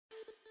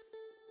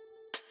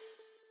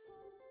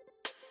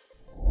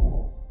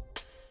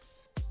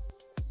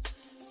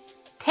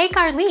Take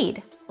our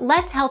lead.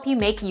 Let's help you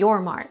make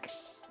your mark.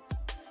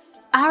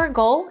 Our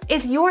goal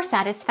is your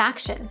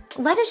satisfaction.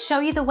 Let us show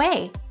you the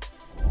way.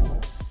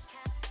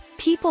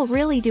 People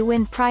really do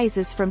win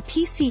prizes from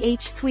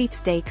PCH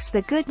sweepstakes.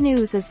 The good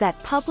news is that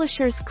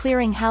Publishers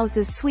Clearing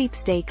House's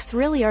sweepstakes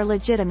really are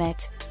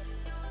legitimate.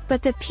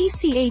 But the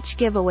PCH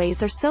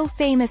giveaways are so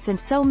famous and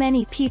so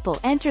many people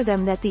enter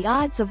them that the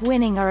odds of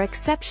winning are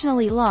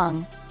exceptionally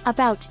long,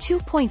 about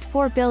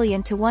 2.4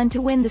 billion to 1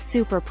 to win the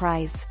super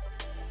prize.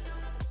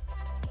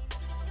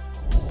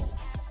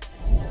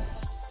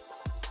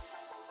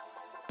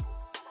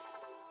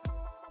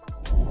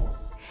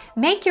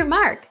 Make your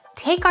mark.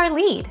 Take our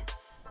lead.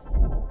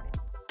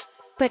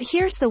 But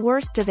here's the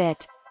worst of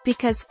it.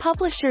 Because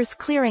Publishers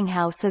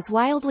Clearinghouse is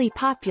wildly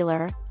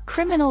popular,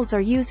 criminals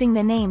are using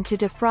the name to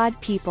defraud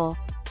people.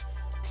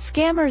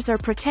 Scammers are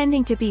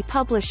pretending to be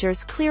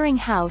Publishers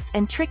Clearinghouse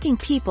and tricking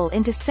people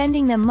into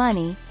sending them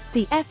money,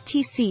 the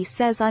FTC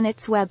says on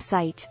its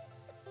website.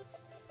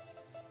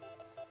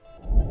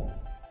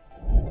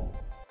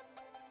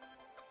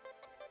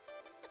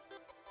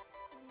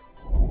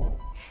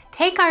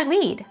 Take our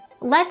lead.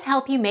 Let's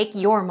help you make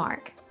your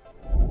mark.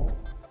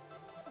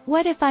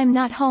 What if I'm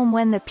not home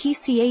when the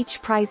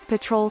PCH Prize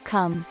Patrol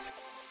comes?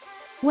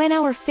 When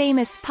our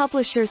famous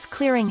Publishers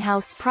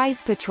Clearinghouse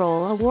Prize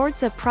Patrol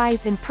awards a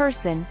prize in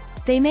person,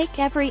 they make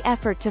every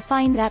effort to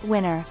find that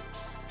winner.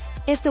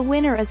 If the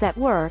winner is at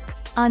work,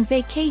 on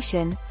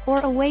vacation,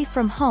 or away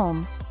from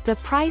home, the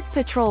Prize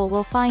Patrol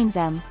will find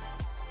them.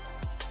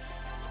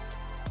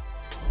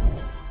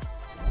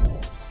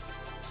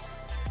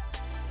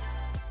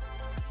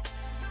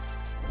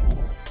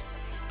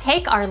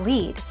 Take our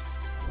lead.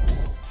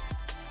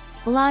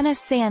 Lana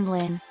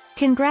Sandlin.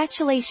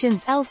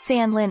 Congratulations Elle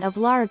Sandlin of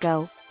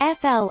Largo,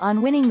 FL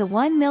on winning the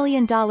 $1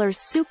 million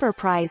super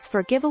prize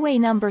for giveaway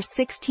number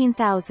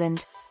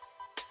 16,000.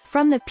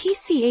 From the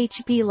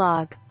PCHB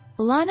log,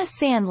 Lana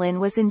Sandlin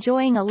was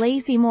enjoying a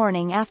lazy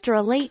morning after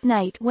a late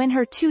night when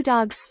her two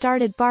dogs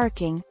started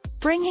barking,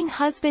 bringing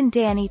husband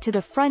Danny to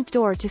the front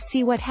door to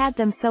see what had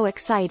them so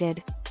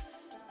excited.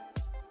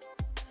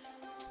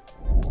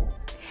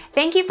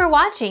 Thank you for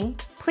watching.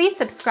 Please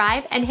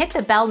subscribe and hit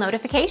the bell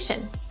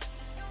notification.